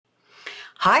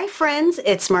Hi friends,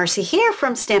 it's Marcy here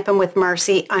from Stampin' with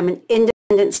Marcy. I'm an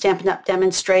independent Stampin' Up!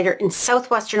 Demonstrator in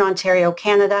Southwestern Ontario,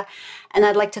 Canada, and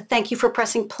I'd like to thank you for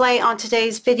pressing play on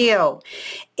today's video.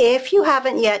 If you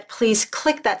haven't yet, please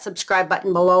click that subscribe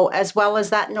button below as well as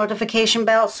that notification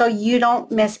bell so you don't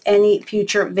miss any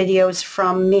future videos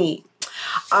from me.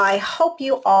 I hope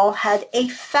you all had a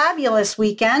fabulous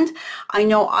weekend. I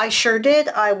know I sure did.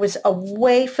 I was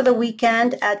away for the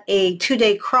weekend at a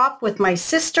 2-day crop with my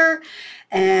sister,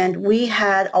 and we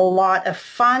had a lot of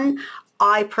fun.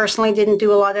 I personally didn't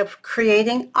do a lot of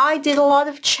creating. I did a lot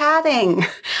of chatting.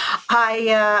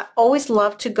 I always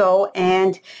love to go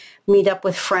and meet up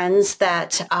with friends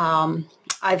that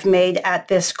I've made at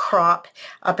this crop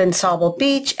up in Sauble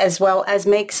Beach, as well as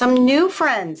make some new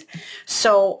friends.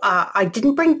 So I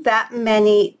didn't bring that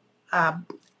many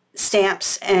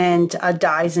stamps and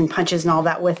dies and punches and all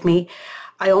that with me.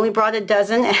 I only brought a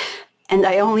dozen and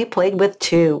I only played with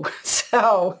 2.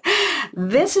 So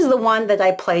this is the one that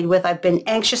I played with. I've been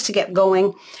anxious to get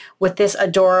going with this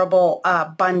adorable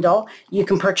bundle. You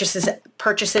can purchase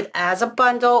it as a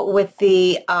bundle with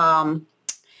the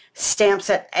stamp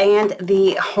set and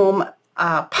the home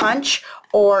punch,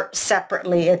 or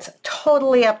separately. It's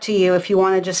totally up to you if you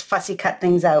want to just fussy cut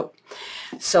things out.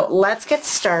 So let's get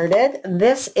started.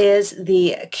 This is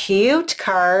the cute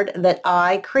card that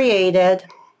I created.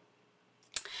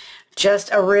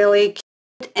 Just a really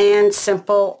cute and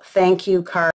simple thank you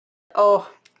card. Oh,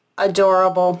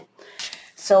 adorable.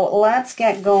 So let's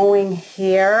get going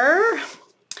here.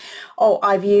 Oh,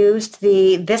 I've used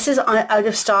this is out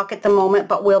of stock at the moment,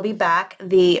 but will be back,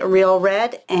 the Real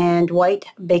Red and White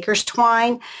Baker's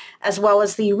Twine, as well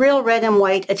as the Real Red and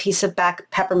White Adhesive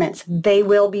Back Peppermints. They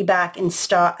will be back in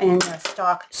stock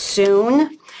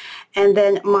soon. And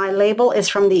then my label is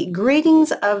from the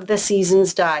Greetings of the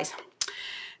Seasons dies.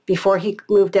 Before he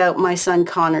moved out, my son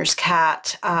Connor's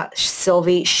cat,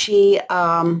 Sylvie, she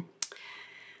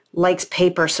likes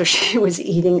paper, so she was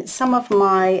eating some of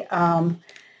my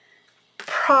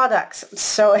products.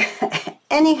 So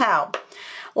anyhow,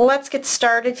 let's get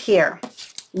started here.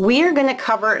 We are going to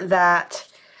cover that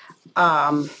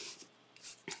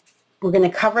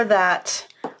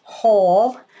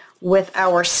hole with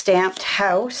our stamped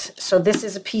house. So this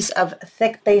is a piece of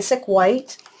thick basic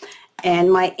white,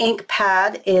 and my ink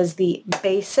pad is the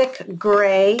basic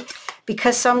gray,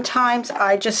 because sometimes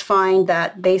I just find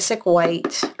that basic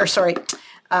white, or sorry,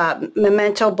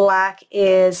 Memento Black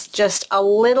is just a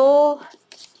little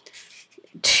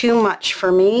too much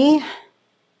for me.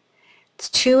 It's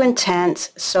too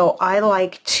intense, so I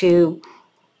like to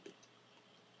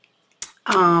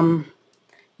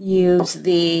use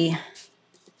the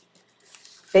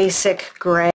basic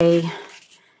gray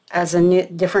as a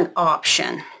different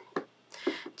option.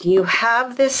 Do you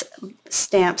have this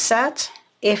stamp set?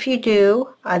 If you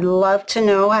do, I'd love to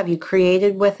know, have you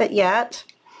created with it yet?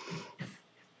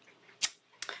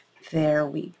 There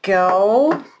we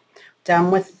go. Done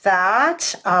with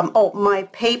that. Oh, my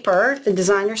paper, the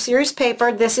Designer Series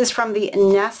paper. This is from the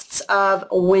Nests of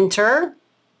Winter.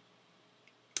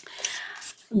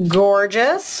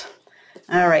 Gorgeous.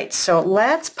 All right, so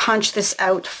let's punch this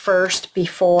out first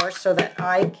so that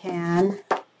I can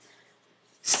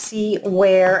see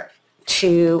where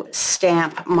to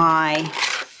stamp my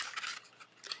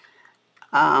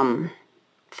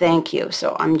thank you.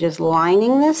 So I'm just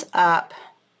lining this up.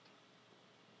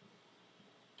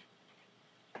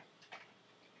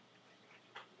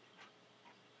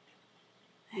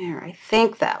 There, I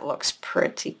think that looks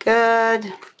pretty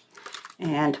good.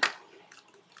 And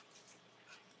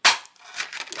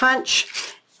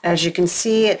punch. As you can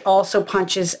see, it also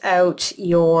punches out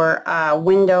your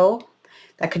window.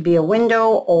 That could be a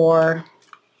window, or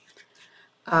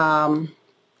our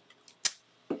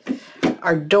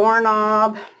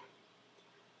doorknob,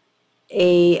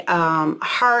 a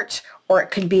heart, or it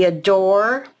could be a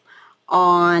door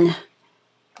on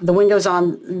the windows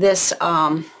on this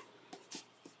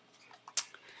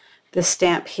this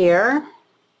stamp here.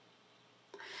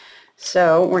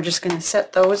 So we're just going to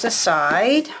set those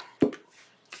aside.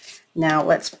 Now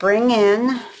let's bring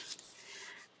in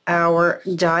our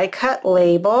die cut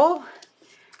label.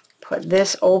 Put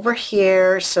this over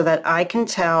here so that I can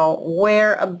tell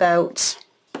whereabouts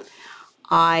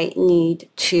I need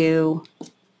to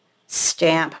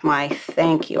stamp my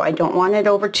thank you. I don't want it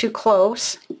over too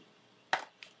close.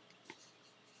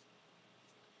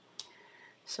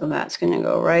 So that's going to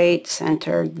go right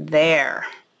centered there.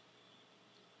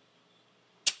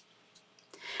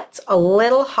 It's a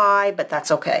little high, but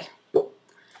that's okay.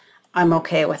 I'm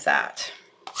okay with that.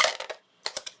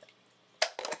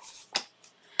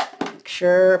 Make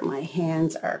sure my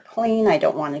hands are clean. I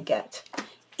don't want to get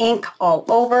ink all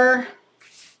over.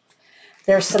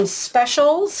 There's some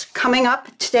specials coming up.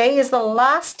 Today is the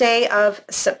last day of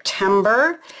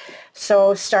September.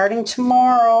 So starting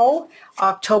tomorrow,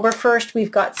 October 1st,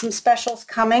 we've got some specials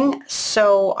coming.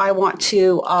 So I want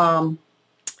to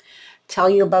tell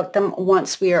you about them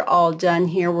once we are all done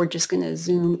here. We're just going to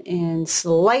zoom in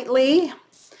slightly.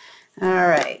 All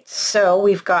right, so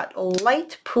we've got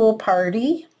Light Pool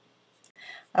Party.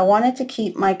 I wanted to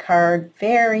keep my card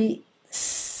very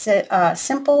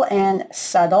simple and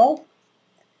subtle.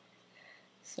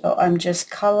 So I'm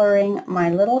just coloring my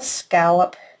little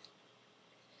scallop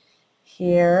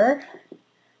here.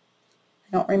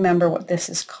 I don't remember what this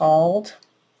is called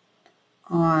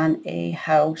on a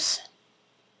house.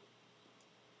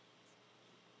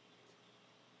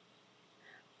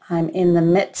 I'm in the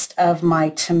midst of my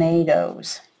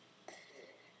tomatoes.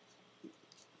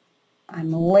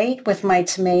 I'm late with my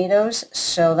tomatoes,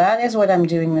 so that is what I'm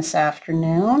doing this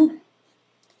afternoon.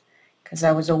 Because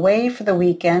I was away for the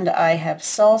weekend, I have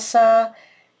salsa,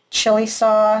 chili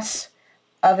sauce,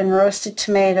 oven roasted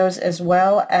tomatoes, as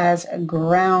well as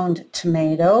ground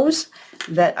tomatoes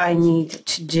that I need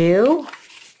to do.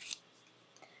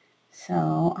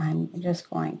 So I'm just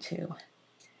going to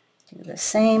do the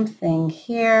same thing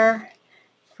here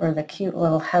for the cute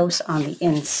little house on the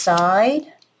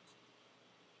inside.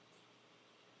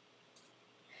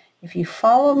 If you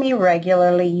follow me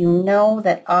regularly, you know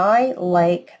that I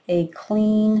like a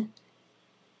clean,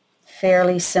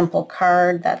 fairly simple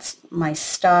card. That's my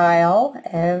style.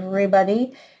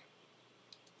 Everybody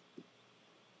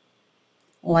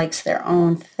likes their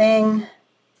own thing.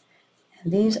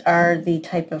 And these are the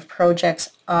type of projects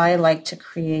I like to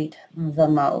create the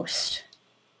most.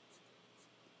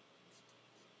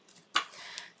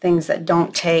 Things that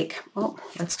don't take, oh,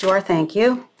 let's do our thank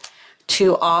you,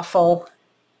 too awful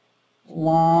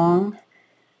long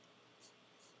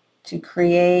to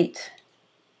create,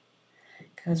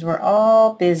 because we're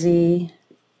all busy.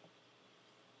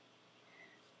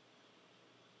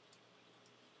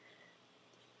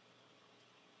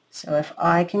 So if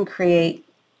I can create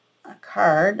a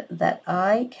card that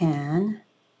I can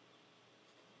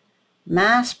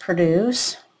mass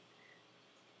produce,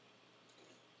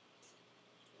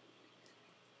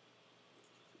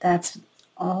 that's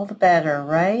all the better,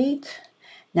 right?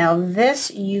 Now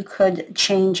this you could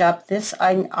change up. This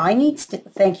I need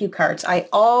thank you cards. I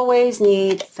always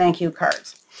need thank you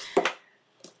cards.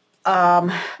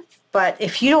 But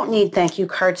if you don't need thank you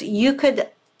cards, you could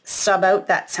sub out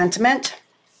that sentiment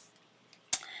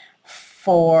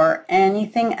for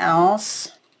anything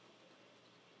else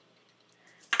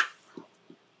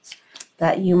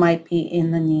that you might be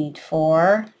in the need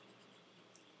for.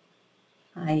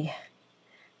 I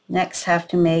next have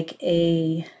to make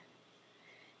a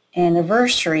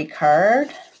anniversary card.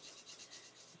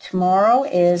 Tomorrow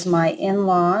is my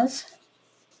in-laws'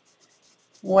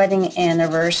 wedding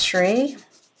anniversary.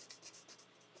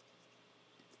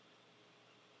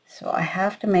 So I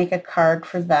have to make a card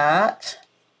for that.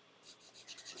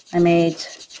 I made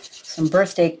some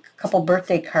couple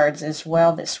birthday cards as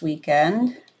well this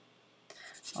weekend.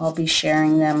 I'll be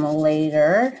sharing them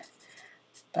later.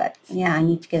 But yeah, I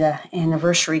need to get an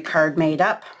anniversary card made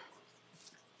up.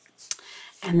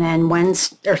 And then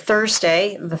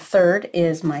Thursday, the 3rd,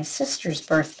 is my sister's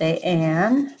birthday,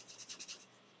 Anne.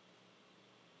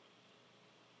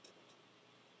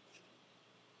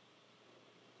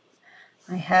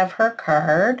 I have her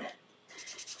card.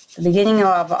 The beginning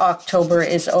of October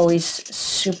is always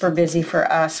super busy for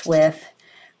us with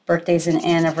birthdays and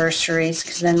anniversaries,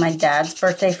 because then my dad's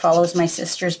birthday follows my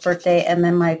sister's birthday, and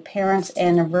then my parents'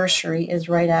 anniversary is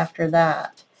right after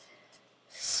that.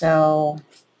 So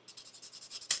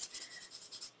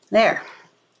there,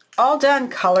 all done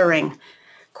coloring.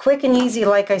 Quick and easy,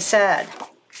 like I said.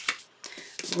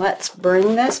 Let's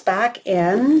bring this back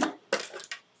in.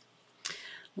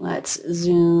 Let's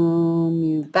zoom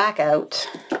you back out.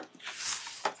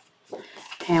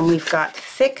 And we've got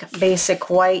thick basic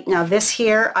white. Now this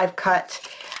here I've cut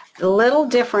a little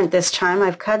different this time.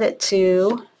 I've cut it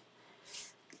to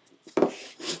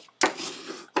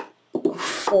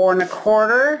 4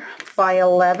 1/4 by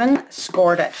 11,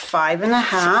 scored at 5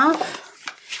 1/2.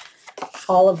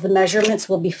 All of the measurements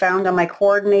will be found on my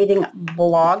coordinating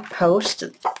blog post.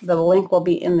 The link will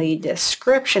be in the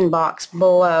description box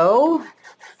below.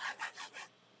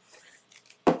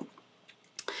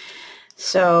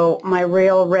 So my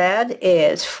real red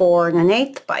is 4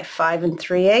 1/8 by 5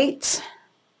 3/8.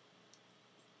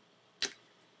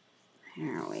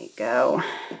 There we go.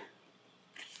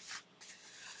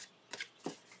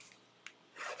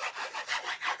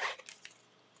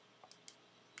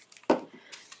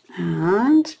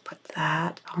 And put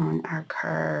that on our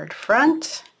card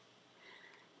front.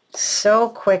 So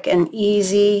quick and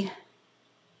easy.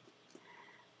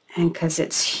 And because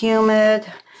it's humid,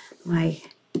 my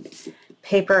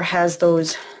paper has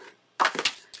those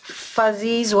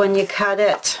fuzzies when you cut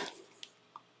it.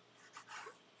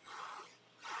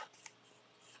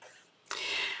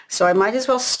 So I might as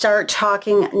well start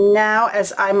talking now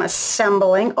as I'm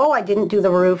assembling. Oh, I didn't do the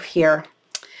roof here.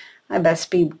 I best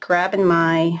be grabbing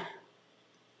my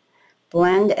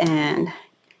blend and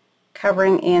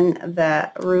covering in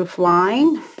the roof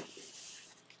line.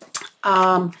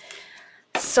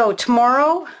 So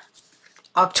tomorrow,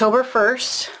 October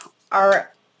 1st,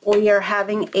 we are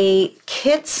having a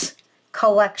kits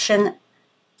collection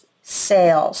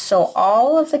sale. So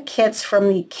all of the kits from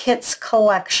the kits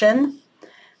collection,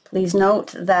 please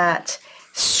note that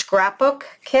scrapbook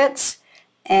kits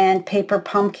and paper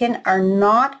pumpkin are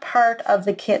not part of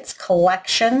the kits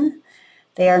collection.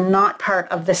 They are not part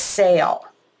of the sale.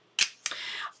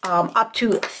 Up to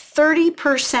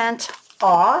 30%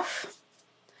 off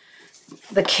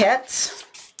the kits.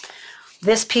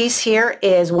 This piece here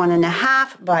is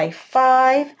 1.5 by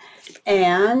 5,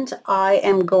 and I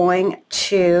am going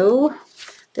to,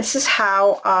 this is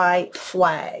how I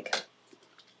flag.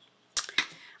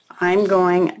 I'm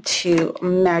going to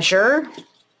measure,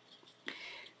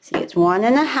 see it's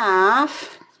 1.5,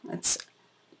 let's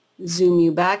zoom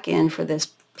you back in for this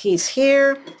piece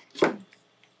here.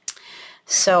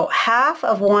 So half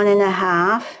of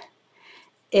 1.5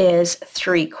 is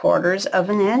 3/4 of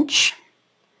an inch.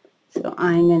 So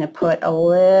I'm going to put a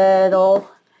little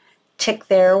tick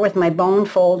there with my bone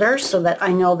folder so that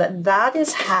I know that that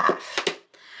is half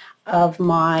of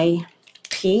my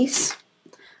piece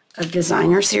of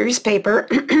designer series paper.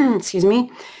 Excuse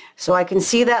me. So I can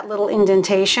see that little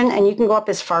indentation, and you can go up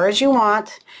as far as you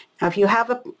want. Now if you have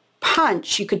a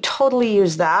punch, you could totally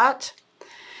use that.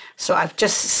 So I've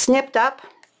just snipped up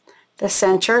the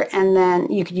center, and then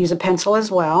you could use a pencil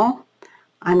as well.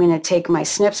 I'm going to take my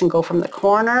snips and go from the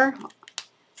corner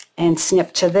and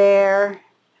snip to there,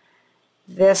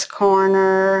 this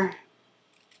corner,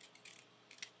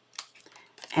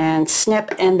 and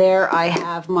snip, and there I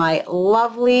have my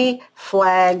lovely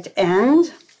flagged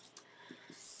end.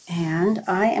 And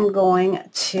I am going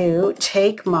to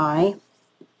take my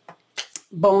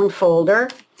bone folder,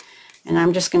 and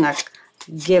I'm just going to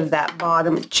give that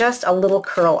bottom just a little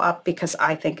curl up because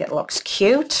I think it looks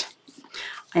cute.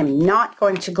 I'm not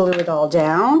going to glue it all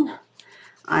down.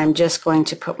 I'm just going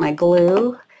to put my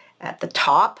glue at the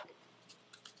top,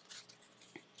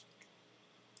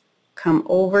 come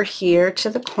over here to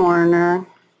the corner,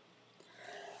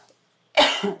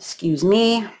 excuse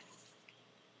me,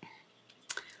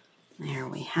 there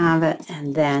we have it,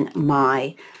 and then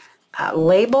my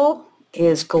label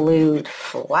is glued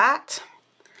flat,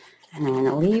 and I'm going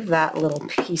to leave that little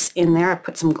piece in there. I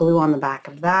put some glue on the back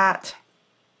of that,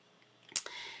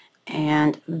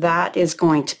 and that is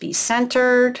going to be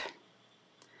centered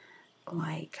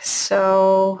like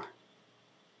so.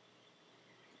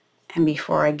 And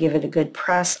before I give it a good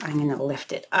press, I'm going to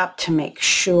lift it up to make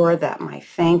sure that my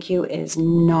thank you is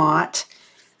not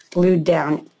glued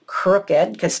down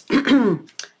crooked, because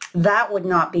that would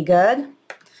not be good.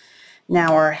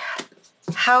 Now our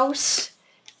house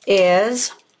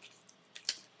is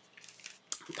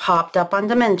popped up on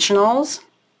dimensionals,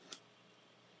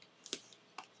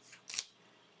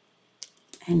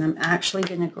 and I'm actually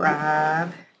going to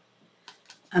grab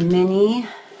a mini,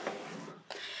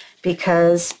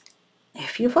 because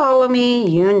if you follow me,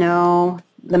 you know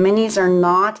the minis are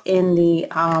not in the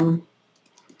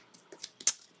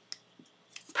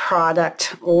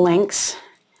product links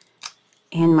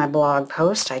in my blog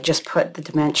post. I just put the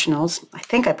dimensionals. I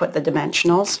think I put the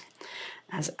dimensionals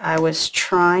as I was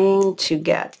trying to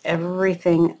get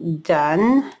everything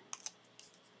done.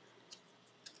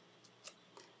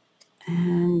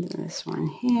 And this one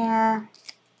here.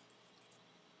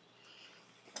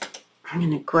 I'm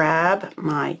going to grab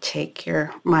my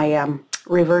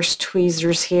reverse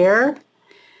tweezers here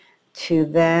to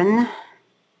then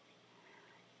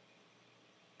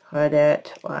put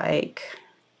it like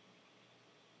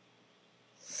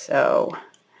so.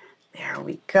 There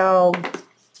we go.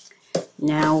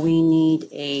 Now we need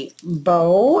a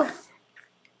bow.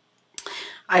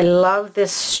 I love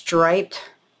this striped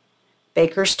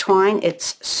baker's twine.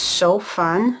 It's so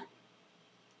fun.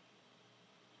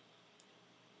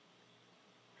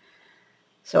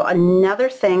 So another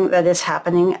thing that is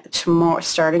happening tomorrow,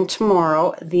 starting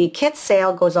tomorrow, the kit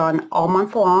sale goes on all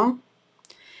month long,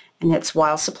 and it's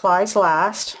while supplies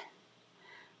last.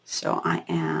 So I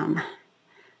am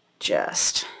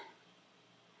just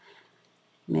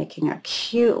making a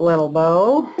cute little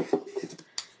bow.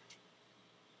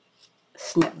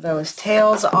 Snip those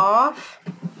tails off.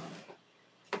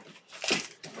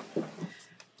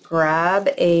 Grab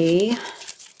a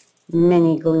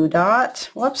mini glue dot.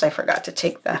 Whoops, I forgot to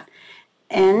take the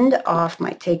end off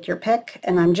my take your pick,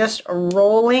 and I'm just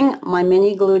rolling my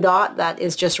mini glue dot that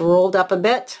is just rolled up a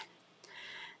bit,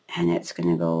 and it's going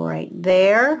to go right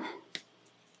there,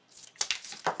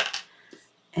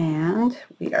 and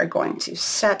we are going to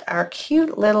set our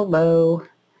cute little bow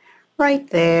right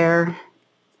there.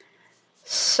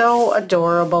 So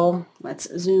adorable. Let's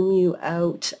zoom you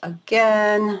out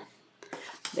again.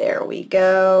 There we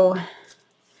go.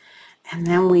 And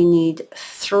then we need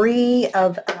 3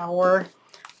 of our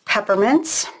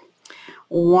peppermints,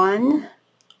 1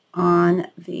 on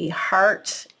the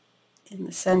heart in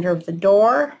the center of the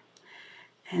door,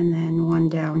 and then 1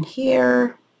 down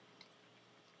here,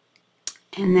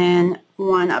 and then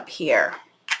 1 up here.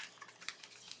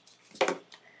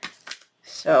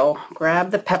 So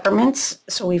grab the peppermints.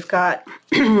 So we've got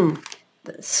the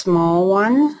small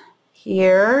one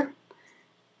here,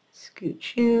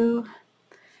 scoot you,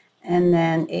 and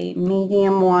then a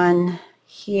medium one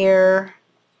here,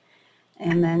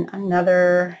 and then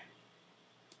another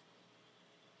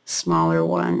smaller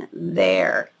one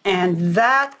there. And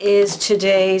that is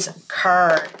today's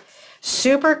card.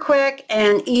 Super quick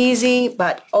and easy,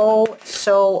 but oh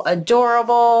so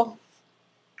adorable.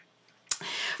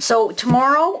 So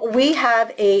tomorrow we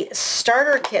have a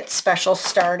starter kit special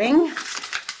starting.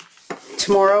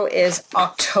 Tomorrow is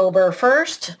October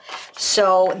 1st.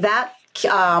 So that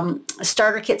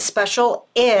starter kit special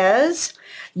is,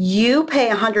 you pay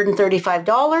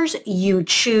 $135, you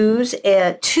choose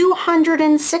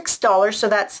 $206, so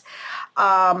that's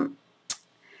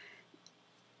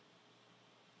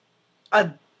a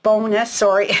bonus.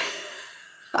 Sorry,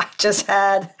 I just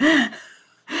had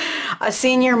a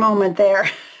senior moment there.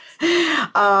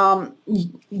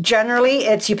 Generally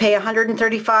it's, you pay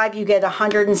 $135, you get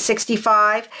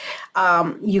 $165,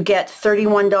 you get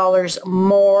 $31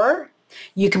 more.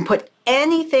 You can put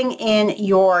anything in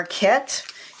your kit,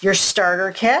 your starter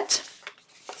kit.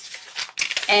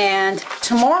 And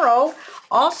tomorrow,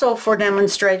 also for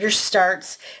demonstrators,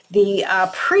 starts the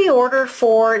pre-order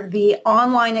for the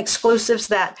online exclusives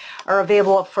that are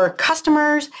available for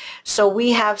customers. So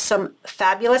we have some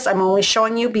fabulous, I'm only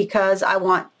showing you because I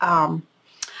want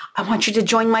you to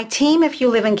join my team if you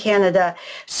live in Canada.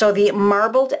 So the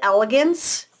Marbled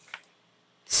Elegance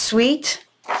Suite,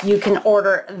 you can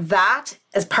order that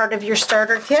as part of your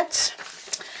starter kit.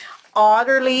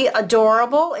 Utterly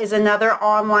Adorable is another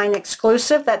online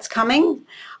exclusive that's coming.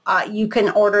 You can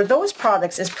order those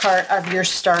products as part of your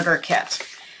starter kit.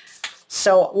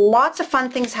 So lots of fun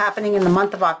things happening in the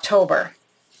month of October.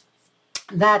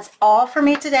 That's all for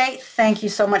me today. Thank you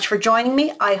so much for joining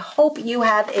me. I hope you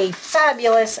have a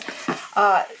fabulous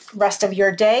rest of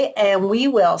your day, and we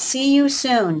will see you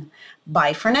soon.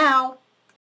 Bye for now.